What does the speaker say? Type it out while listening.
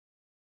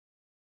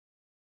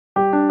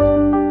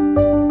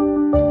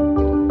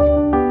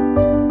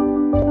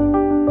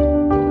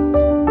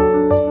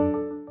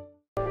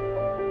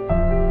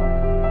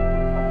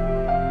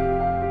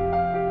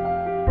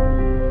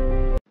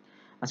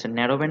আচ্ছা,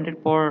 ন্যারো ব্যান্ডের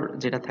পর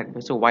যেটা থাকবে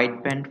হচ্ছে wide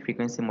band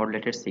frequency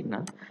modulated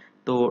signal.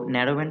 তো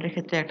ন্যারো ব্যান্ডের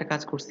ক্ষেত্রে একটা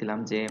কাজ করছিলাম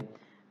যে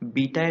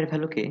বিটা এর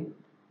ভ্যালুকে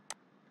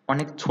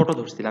অনেক ছোট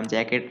ধরছিলাম, যে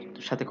একের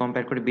সাথে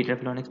কম্পেয়ার করে বিটার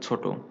ভ্যালু অনেক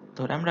ছোট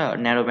ধরে আমরা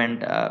narrow band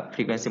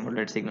frequency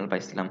modulated signal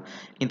পাইছিলাম।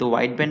 কিন্তু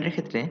ওয়াইড ব্যান্ডের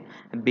ক্ষেত্রে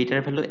বিটার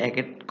ভ্যালু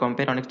একের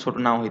কম্পেয়ার অনেক ছোট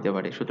নাও হইতে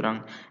পারে, সুতরাং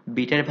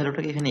বিটার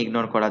ভ্যালুটাকে এখানে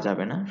ইগনোর করা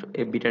যাবে না,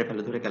 বিটার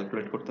ভ্যালু ধরে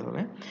ক্যালকুলেট করতে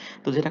হবে।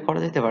 তো যেটা করা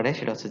যেতে পারে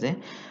সেটা হচ্ছে যে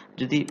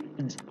যদি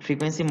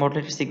ফ্রিকোয়েন্সি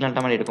মডুলেটেড সিগন্যালটা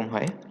আমার এরকম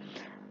হয়,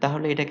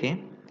 তাহলে এটাকে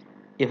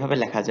এভাবে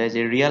লেখা যায়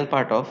যে রিয়াল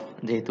পার্ট অফ,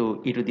 যেহেতু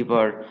ই to the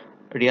power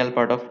Real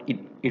part of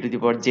E to the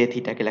power J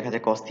থিটাকে লেখা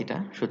যায় কস থিটা,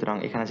 সুতরাং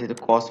এখানে যেহেতু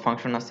কস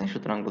ফাংশন আছে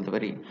সুতরাং বলতে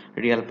পারি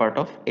রিয়াল পার্ট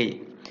অফ এই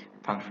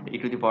function E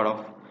to the power of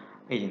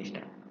এই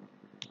জিনিসটা।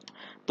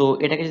 তো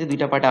এটাকে যদি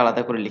দুইটা পার্টে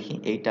আলাদা করে লিখি,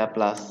 এইটা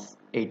প্লাস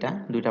এইটা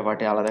দুইটা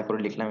পার্টে আলাদা করে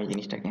লিখলাম এই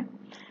জিনিসটাকে।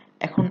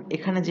 এখন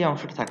এখানে যে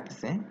অংশটা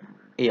থাকতেছে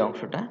এই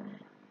অংশটা,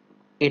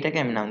 এটাকে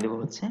আমি নাম দেবো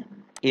হচ্ছে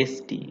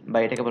এসটি, বা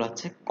এটাকে বলা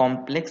হচ্ছে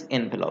কমপ্লেক্স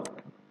এনভেলপ।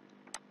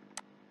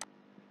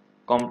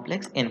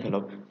 Complex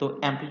envelope. তো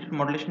অ্যামপ্লিটিউড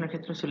মডুলেশনের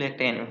ক্ষেত্রে ছিল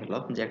একটা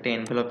এনভেলপ, যে একটা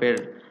এনভেলপের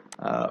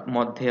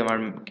মধ্যে আমার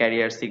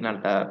ক্যারিয়ার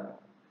সিগন্যালটা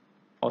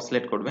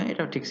অসিলেট করবে,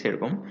 এটা ঠিক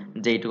সেরকম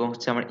যে এইটুকু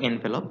হচ্ছে আমার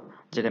এনভেলপ,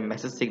 যেটা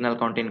মেসেজ সিগন্যাল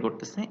কন্টেইন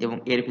করতেছে, এবং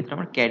এর ভিতরে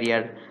আমার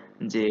ক্যারিয়ার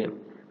যে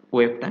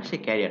ওয়েভটা সেই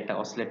ক্যারিয়ারটা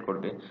অসিলেট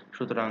করবে।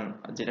 সুতরাং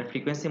যেটা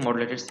ফ্রিকোয়েন্সি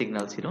মডুলেটেড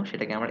সিগন্যাল ছিল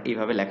সেটাকে আমার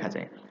এইভাবে লেখা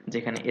যায়,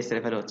 যেখানে এস এর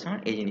ভ্যালু হচ্ছে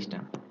আমার এই জিনিসটা।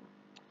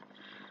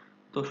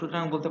 তো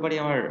সুতরাং বলতে পারি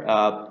আমার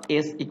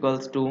এস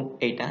ইকুয়ালস টু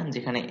এইটা,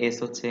 যেখানে এস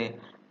হচ্ছে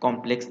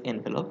কমপ্লেক্স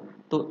এনভেলপ।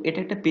 তো এটা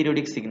একটা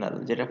পিরিয়ডিক সিগন্যাল,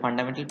 যেটা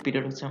ফান্ডামেন্টাল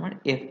পিরিয়ড হচ্ছে আমার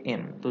এফ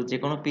এম। তো যে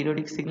কোনো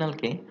পিরিয়ডিক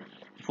সিগন্যালকে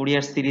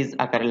ফুরিয়ার সিরিজ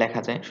আকারে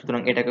লেখা যায়,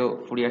 সুতরাং এটাকেও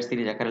ফুরিয়ার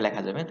সিরিজ আকারে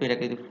লেখা যাবে। তো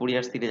এটাকে যদি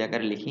ফুরিয়ার সিরিজ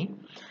আকারে লিখি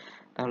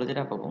তাহলে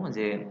যেটা পাবো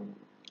যে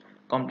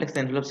কমপ্লেক্স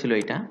এনভেলপ ছিল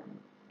এটা,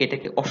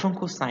 এটাকে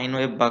অসংখ্য সাইন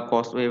ওয়েভ বা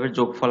কস ওয়েভের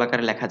যোগফল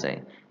আকারে লেখা যায়,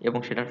 এবং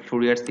সেটার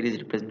ফুরিয়ার সিরিজ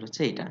রিপ্রেজেন্ট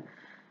হচ্ছে এইটা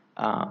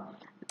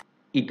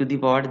ই to the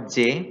power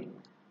J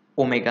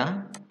omega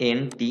N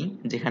T,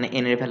 যেখানে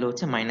এন এর ভ্যালু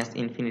হচ্ছে মাইনাস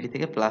ইনফিনিটি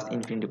থেকে প্লাস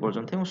ইনফিনিটি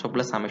পর্যন্ত, এবং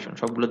সবগুলো সামেশন,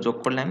 সবগুলো যোগ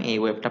করলে আমি এই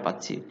ওয়েভটা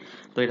পাচ্ছি।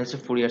 তো এটা হচ্ছে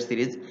ফুরিয়ার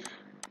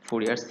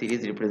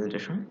সিরিজ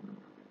রিপ্রেজেন্টেশন।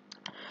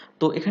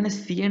 তো এখানে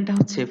সিএনটা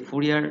হচ্ছে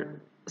ফুরিয়ার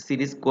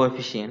সিরিজ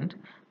কোএফিসিয়েন্ট।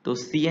 তো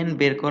সিএন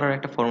বের করার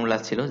একটা ফর্মুলা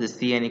ছিল যে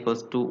সিএন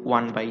ইকুয়ালস টু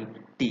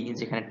 1/t,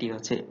 যেখানে টি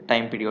হচ্ছে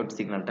time period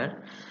সিগন্যালটার,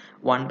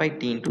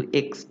 1/t into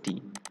x টি,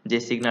 যে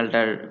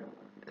সিগন্যালটার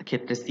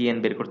ক্ষেত্রে সিএন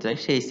বের করতে চাই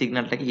সেই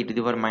সিগন্যালটাকে ই to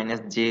the power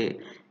minus J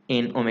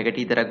N omega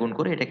t দ্বারা গুণ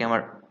করে এটাকে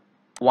আমার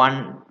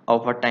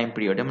 1/টাইম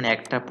পিরিয়ডে, মানে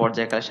একটা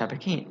পর্যায়কালের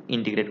সাপেক্ষে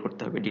ইন্টিগ্রেট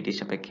করতে হবে ডিটির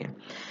সাপেক্ষে।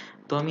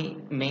 তো আমি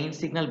মেইন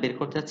সিগন্যাল বের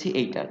করতে চাচ্ছি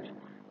এইটার,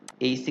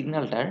 এই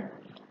সিগন্যালটার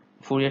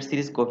ফুরিয়ার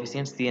সিরিজ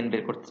কোএফিসিয়েন্ট সিএন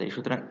বের করতে চাই,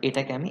 সুতরাং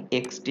এটাকে আমি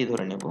এক্সটি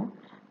ধরে নেব।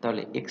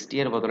 তাহলে এক্সটি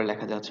এর বদলে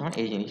লেখা যাচ্ছে আমার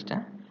এই জিনিসটা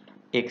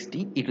XT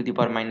E to the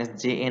power minus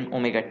J N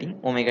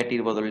omega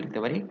টির বদলে লিখতে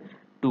পারি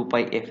 2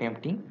 পাই এফ এম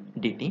টি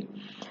ডিটি।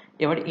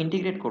 এবার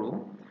ইন্টিগ্রেট করব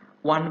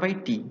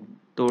 1/t।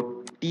 তো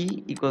টি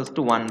ইকুয়ালস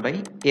টু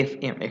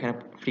 1/fm, এখানে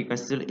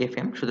ফ্রিকোয়েন্সি ছিল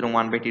এফএম, সুতরাং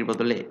 1/টির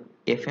বদলে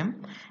এফএম,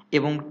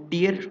 এবং টি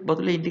এর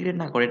বদলে ইন্টিগ্রেট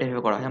না করে এটা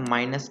এভাবে করা হয়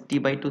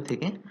 -t/2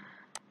 থেকে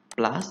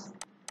প্লাস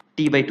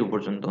t/2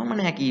 পর্যন্ত,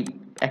 মানে একই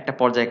একটা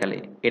পর্যায়কালে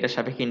এটার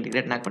সাপেক্ষে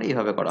ইন্টিগ্রেট না করে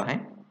এইভাবে করা হয়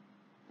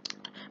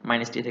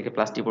 -t থেকে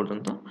 +t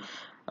পর্যন্ত,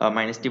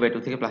 -t/2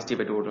 থেকে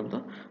 +t/2 পর্যন্ত।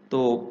 তো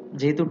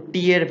যেহেতু t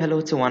এর ভ্যালু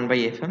হচ্ছে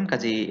 1/fm,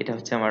 কাজেই এটা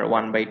হচ্ছে আমার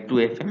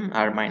 1/2fm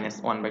আর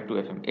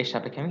 -1/2fm এর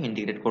সাপেক্ষে আমি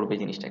ইন্টিগ্রেট করব এই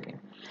জিনিসটাকে।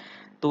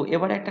 তো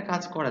এবার একটা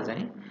কাজ করা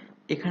যায়,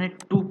 এখানে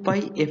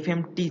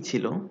 2πfmt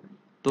ছিল,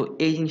 তো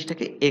এই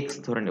জিনিসটাকে x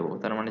ধরে নেব,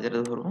 তার মানে যেটা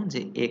ধরবো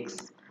যে x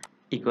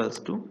ইকুয়ালস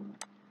টু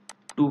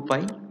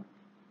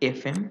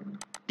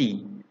 2πfmt।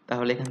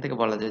 তাহলে এখান থেকে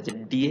বলা যায় যে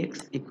dx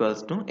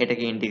ইকুয়ালস টু,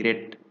 এটাকে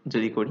ইন্টিগ্রেট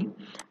যদি করি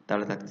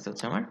তাহলে থাকতেছে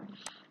হচ্ছে আমার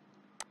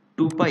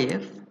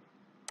 2πf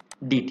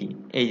dt,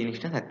 এই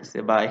জিনিসটা থাকতেছে।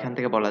 বা এখান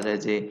থেকে বলা যায়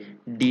যে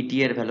dt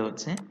এর ভ্যালু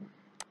হচ্ছে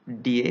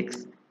dx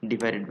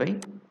ডিভাইডেড বাই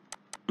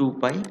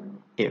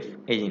 2πf,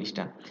 এই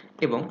জিনিসটা।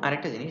 এবং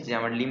আরেকটা জিনিস যে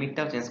আমার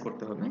লিমিটটাও চেঞ্জ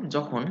করতে হবে,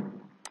 যখন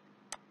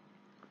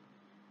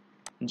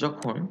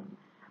যখন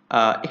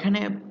এখানে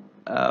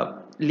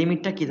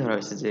লিমিটটা কি ধরা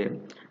হয়েছে যে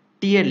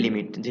টি এর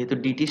লিমিট, যেহেতু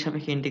ডিটির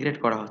সাপেক্ষে ইন্টিগ্রেট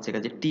করা হচ্ছে,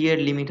 কাজে টি এর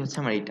লিমিট হচ্ছে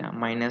আমার এইটা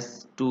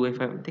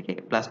 -2fm থেকে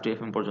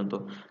 +2fm পর্যন্ত।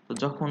 তো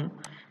যখন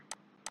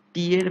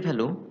টি এর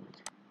ভ্যালু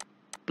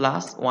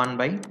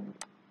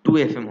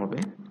 +1/2fm হবে,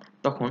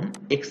 তখন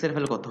x এর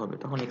ভ্যালু কত হবে?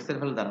 তখন x এর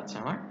ভ্যালু দাঁড়াচ্ছে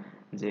আমার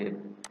যে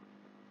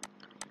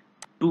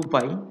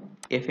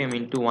 2πfm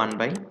ইন্টু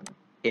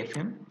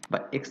 1/fm, বা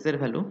x এর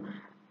ভ্যালু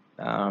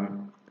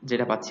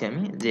যেটা পাচ্ছি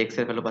আমি, যে x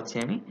এর ভ্যালু পাচ্ছি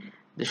আমি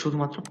যে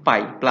শুধুমাত্র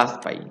পাই, প্লাস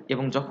পাই।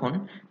 এবং যখন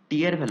t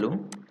এর ভ্যালু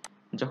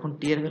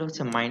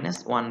হচ্ছে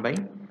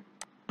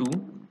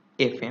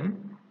 -1/2fm,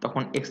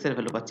 তখন x এর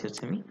ভ্যালু পাচ্ছি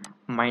হচ্ছে আমি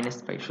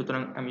 -পাই।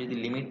 সুতরাং আমি যদি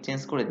লিমিট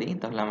চেঞ্জ করে দিই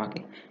তাহলে আমাকে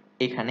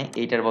এখানে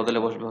এইটার বদলে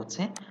বসবে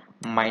হচ্ছে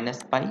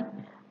 -পাই,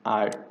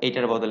 আর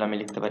এইটার বদলে আমি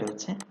লিখতে পারি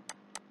হচ্ছে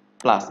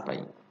 +পাই।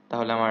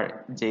 তাহলে আমার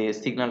যে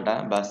সিগন্যালটা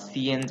বা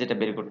সিএন যেটা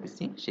বের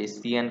করতেছি সেই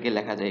সিএন কে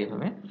লেখা যায়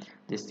এইভাবে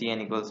যে CN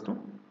equals to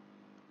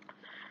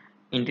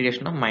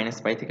integration of minus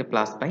পাই থেকে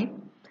plus pi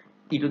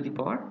E to the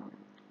পাওয়ার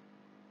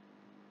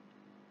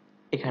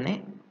এখানে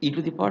ই to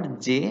the power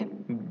J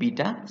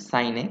beta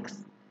sine x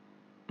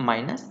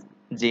minus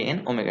J N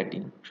omega t.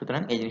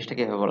 সুতরাং এই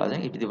জিনিসটাকে এভাবে বলা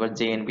যায় ই to the power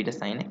J N beta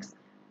sine x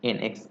N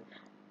x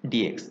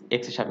dx,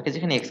 x এর সাপেক্ষে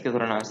যেখানে এক্স কে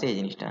ধরে নেওয়া হয়েছে এই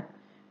জিনিসটা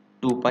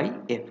 2 পাই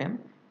এফ এম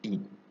টি।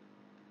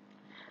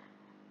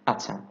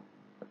 আচ্ছা,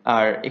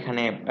 আর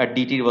এখানে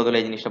ডিটির বদলে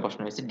এই জিনিসটা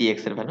বসানো হয়েছে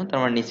ডিএক্স এর ভ্যালু, তার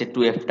মানে নিচে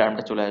 2f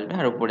টার্মটা চলে আসবে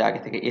আর উপরে আগে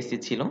থেকে এসি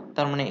ছিল,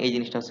 তার মানে এই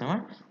জিনিসটা হচ্ছে আমার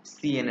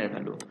সিএন এর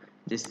ভ্যালু,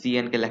 যে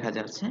সিএন কে লেখা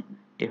যাচ্ছে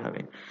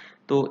এভাবে।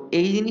 তো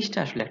এই জিনিসটা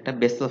আসলে একটা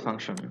বেসেল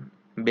ফাংশন।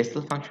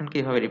 বেসেল ফাংশনকে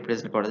এভাবে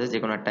রিপ্রেজেন্ট করা যায়, যে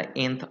কোনো একটা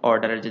nth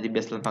অর্ডারের যদি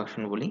বেসেল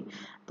ফাংশন বলি,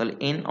 তাহলে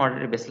n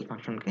অর্ডারের বেসেল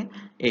ফাংশনকে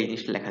এই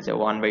জিনিসটা লেখা যায়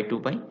 1/2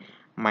 পাই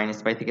মাইনাস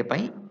পাই থেকে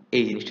পাই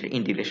এই জিনিসটার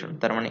ইন্টিগ্রেশন।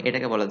 তার মানে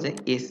এটাকে বলা যায়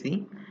AC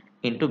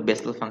into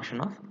Bessel function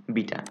of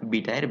beta,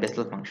 beta এর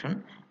বেসেল ফাংশন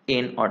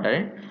n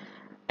অর্ডারের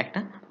একটা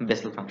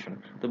বেসেল ফাংশন।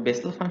 তো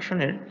বেসেল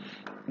ফাংশনের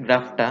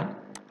গ্রাফটা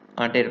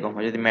এরকম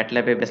হয়, যদি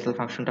ম্যাটল্যাবে বেসেল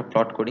ফাংশনটা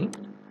প্লট করি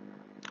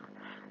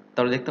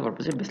তাহলে দেখতে পারবো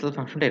যে বেসেল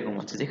ফাংশনটা এরকম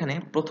হচ্ছে, যেখানে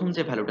প্রথম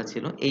যে ভ্যালুটা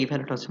ছিল এই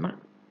ভ্যালুটা হচ্ছে আমার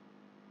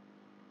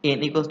n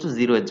equals to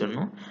 0 এর জন্য,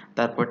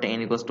 তারপরটা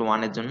n equals to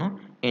 1 এর জন্য,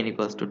 n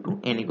equals to 2,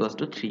 n equals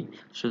to 3।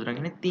 সুতরাং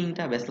এখানে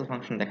তিনটা বেসেল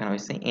ফাংশন দেখানো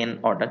হয়েছে n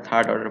অর্ডার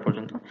থার্ড অর্ডার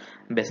পর্যন্ত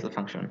বেসেল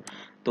ফাংশন।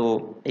 তো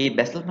এই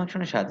বেসেল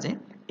ফাংশনের সাহায্যে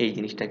এই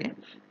জিনিসটাকে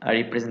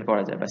রিপ্রেজেন্ট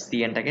করা যায় বা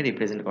সিএনটাকে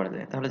রিপ্রেজেন্ট করা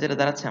যায়। তাহলে যেটা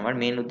দাঁড়াচ্ছে, আমার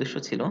মেইন উদ্দেশ্য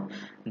ছিল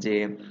যে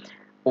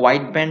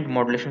ওয়াইড ব্যান্ড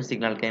মডুলেশন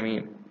সিগন্যালকে আমি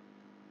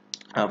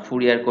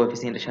ফুরিয়ার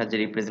কোএফিসিয়েন্টের সাহায্যে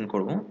রিপ্রেজেন্ট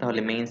করব। তাহলে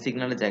মেইন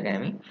সিগন্যালের জায়গায়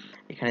আমি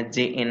এখানে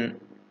জে এন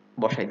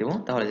বসাই দেবো,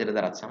 তাহলে যেটা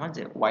দাঁড়াচ্ছে আমার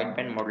যে ওয়াইড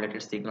ব্যান্ড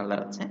মডুলেটেড সিগন্যাল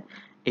দাঁড়াচ্ছে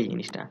এই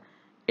জিনিসটা।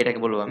 এটাকে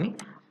বলবো আমি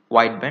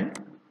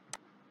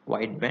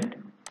wide band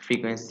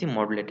frequency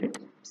modulated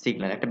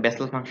signal. একটা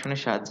বেসেল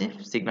ফাংশনের সাহায্যে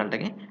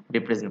সিগন্যালটাকে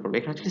রিপ্রেজেন্ট করবো।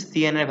 এখানে হচ্ছে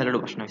সিএন এর ভ্যালুটা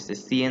বসানো হয়েছে,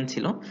 সিএন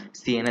ছিল,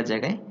 সিএন এর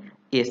জায়গায়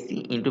এসি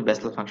ইন্টু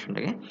বেসেল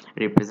ফাংশনটাকে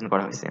রিপ্রেজেন্ট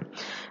করা হয়েছে।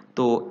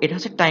 তো এটা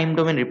হচ্ছে time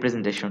domain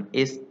representation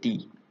S T.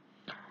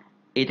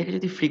 এটাকে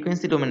যদি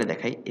ফ্রিকোয়েন্সি ডোমেনে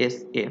দেখাই এস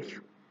এফ,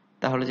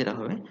 তাহলে যেটা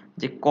হবে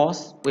যে কস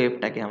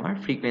ওয়েভটাকে আমার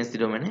ফ্রিকোয়েন্সি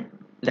ডোমেনে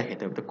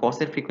দেখাতে হবে। তো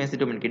কসের ফ্রিকোয়েন্সি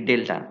ডোমেন কি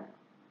ডেল্টা,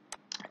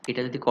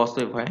 এটা যদি কস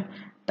ওয়েভ হয়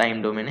টাইম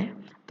ডোমেনে,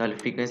 তাহলে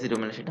ফ্রিকোয়েন্সি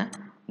ডোমেনে সেটা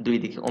দুই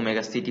দিকে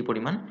ওমেগা সিটি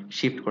পরিমাণ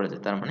শিফট করে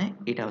যায়। তার মানে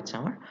এটা হচ্ছে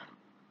আমার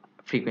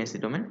ফ্রিকোয়েন্সি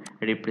ডোমেন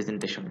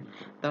রিপ্রেজেন্টেশন।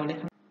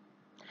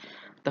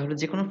 তাহলে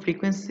যে কোনো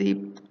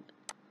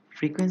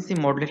ফ্রিকোয়েন্সি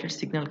মডুলেটেড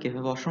সিগন্যালকে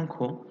এভাবে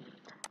অসংখ্য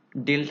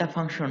ডেল্টা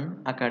ফাংশন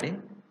আকারে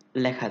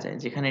লেখা যায়,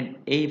 যেখানে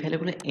এই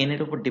ভ্যালুগুলো n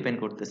এর উপর ডিপেন্ড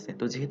করতেছে।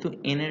 তো যেহেতু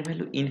n এর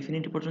ভ্যালু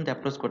ইনফিনিটি পর্যন্ত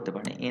অ্যাপ্রোচ করতে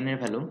পারে, n এর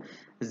ভ্যালু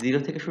 0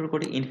 থেকে শুরু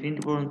করে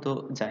ইনফিনিটি পর্যন্ত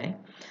যায়,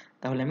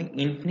 তাহলে আমি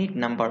infinite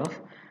number of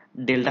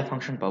delta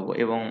function পাবো।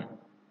 এবং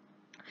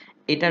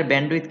এটার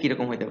ব্যান্ডউইথ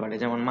কিরকম হতে পারে,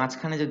 যেমন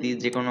মাঝখানে যদি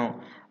যে কোনো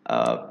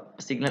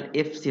সিগন্যাল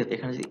এফসি হতো,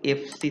 এখানে যদি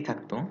এফসি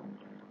থাকতো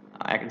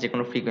যে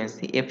কোনো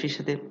ফ্রিকোয়েন্সি, এফসির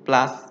সাথে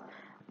প্লাস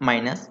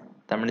মাইনাস,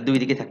 তার মানে দুই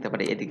দিকে থাকতে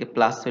পারে, এদিকে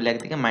প্লাস হলে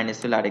একদিকে মাইনাস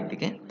হলে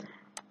আরেকদিকে,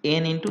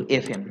 n into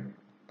F M,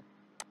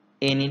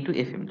 n into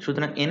F M.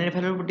 সুতরাং n এর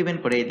ভ্যালুর উপর ডিপেন্ড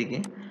করে এদিকে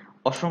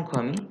অসংখ্য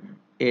আমি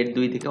এর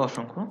দুই দিকে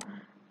অসংখ্য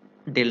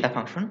ডেল্টা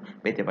ফাংশন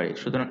পেতে পারি।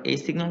 সুতরাং এই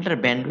সিগন্যালটার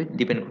ব্যান্ডউইথ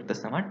ডিপেন্ড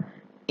করতেছে আমার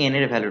n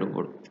এর ভ্যালুর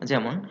উপর।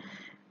 যেমন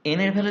n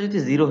এর ভ্যালু যদি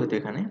 0 হতো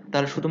এখানে,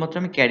 তাহলে শুধুমাত্র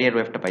আমি ক্যারিয়ার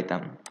ওয়েভটা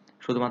পাইতাম,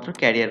 শুধুমাত্র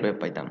ক্যারিয়ার ওয়েভ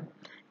পাইতাম।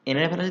 n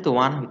এর ভ্যালু যদি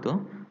 1 হইতো,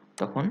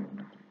 তখন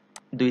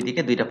দুই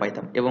দিকে দুইটা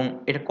পাইতাম। এবং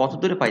এটা কত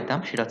দূরে পাইতাম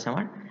সেটা হচ্ছে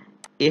আমার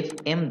এফ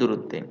এম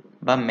দূরত্বে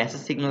বা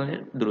মেসেজ সিগন্যালের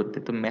দূরত্বে।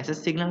 তো মেসেজ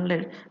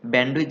সিগন্যালের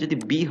ব্যান্ডউইথ যদি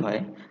বি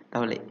হয়,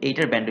 তাহলে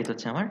এইটার ব্যান্ডউইথ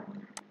হচ্ছে আমার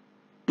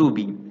 2b।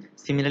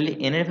 সিমিলারলি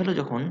n এর ভ্যালু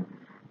যখন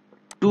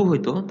 2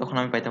 হইতো তখন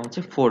আমি পাইতাম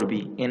হচ্ছে 4b,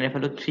 n এর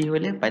ভ্যালু 3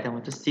 হইলে পাইতাম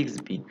হচ্ছে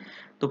 6b।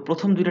 তো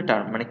প্রথম দুইটা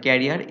টার্ম মানে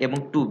ক্যারিয়ার এবং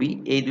 2b,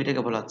 এই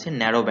দুইটাকে বলা হচ্ছে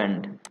ন্যারো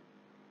ব্যান্ড,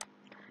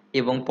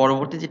 এবং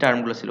পরবর্তী যে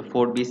টার্মগুলো ছিল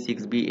 4b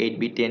 6b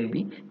 8b 10b,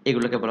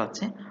 এগুলোকে বলা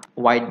হচ্ছে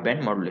ওয়াইড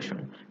ব্যান্ড মডুলেশন।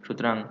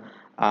 সুতরাং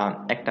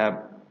একটা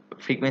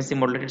ফ্রিকোয়েন্সি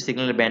মডুলেটেড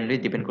সিগন্যালের ব্যান্ডউইথ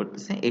ডিপেন্ড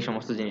করতেছে এই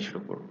সমস্ত জিনিসের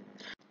উপর।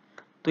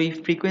 তো এই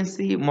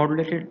ফ্রিকোয়েন্সি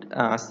মডুলেটেড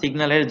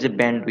সিগন্যালের যে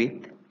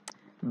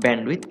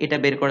ব্যান্ডউইথ এটা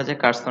বের করা যায়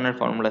কার্সনের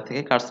ফর্মুলা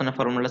থেকে। কার্সনের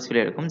ফর্মুলা ছিল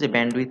এরকম, যে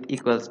bandwidth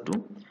equals to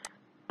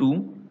 2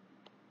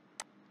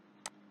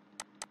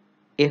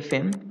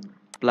 fm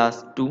plus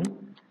 2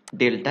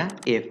 delta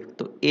F.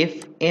 তো এফ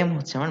এম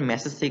হচ্ছে আমার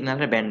মেসেজ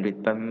সিগন্যালের ব্যান্ডউইথ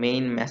বা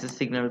মেইন মেসেজ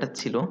সিগন্যালটা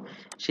ছিল,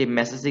 সেই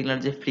মেসেজ সিগন্যাল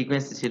যে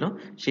ফ্রিকোয়েন্সি ছিল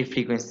সেই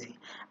ফ্রিকোয়েন্সি।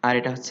 আর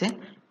এটা হচ্ছে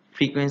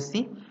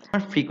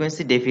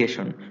ফ্রিকোয়েন্সি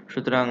ডেভিয়েশন।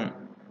 সুতরাং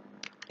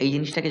এই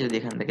জিনিসটাকে যদি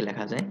এখান থেকে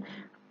লেখা যায়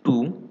 2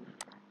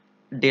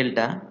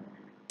 ডেল্টা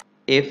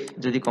এফ,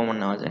 যদি কমন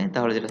নেওয়া যায়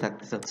তাহলে যেটা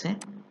থাকতেছে হচ্ছে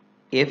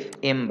F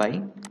M by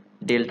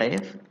delta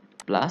F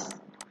plus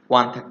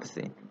 1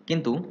 থাকতেছে।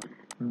 কিন্তু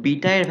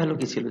বিটা এর ভ্যালু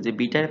কি ছিল, যে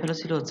বিটা এর ভ্যালু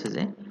ছিল হচ্ছে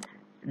যে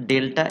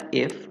delta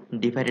F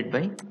divided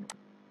by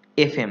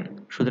F M.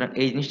 সুতরাং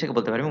এই জিনিসটাকে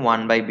বলতে পারি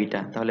 1 বাই বিটা।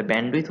 তাহলে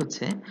ব্যান্ডউইথ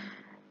হচ্ছে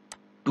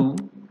 2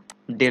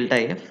 delta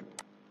F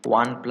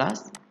 1 plus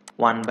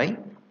 1 by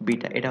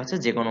beta. এটা হচ্ছে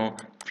যে কোনো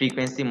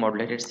ফ্রিকোয়েন্সি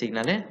মডুলেটেড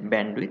সিগন্যালের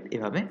ব্যান্ডউইথ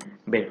এভাবে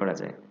বের করা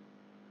যায়।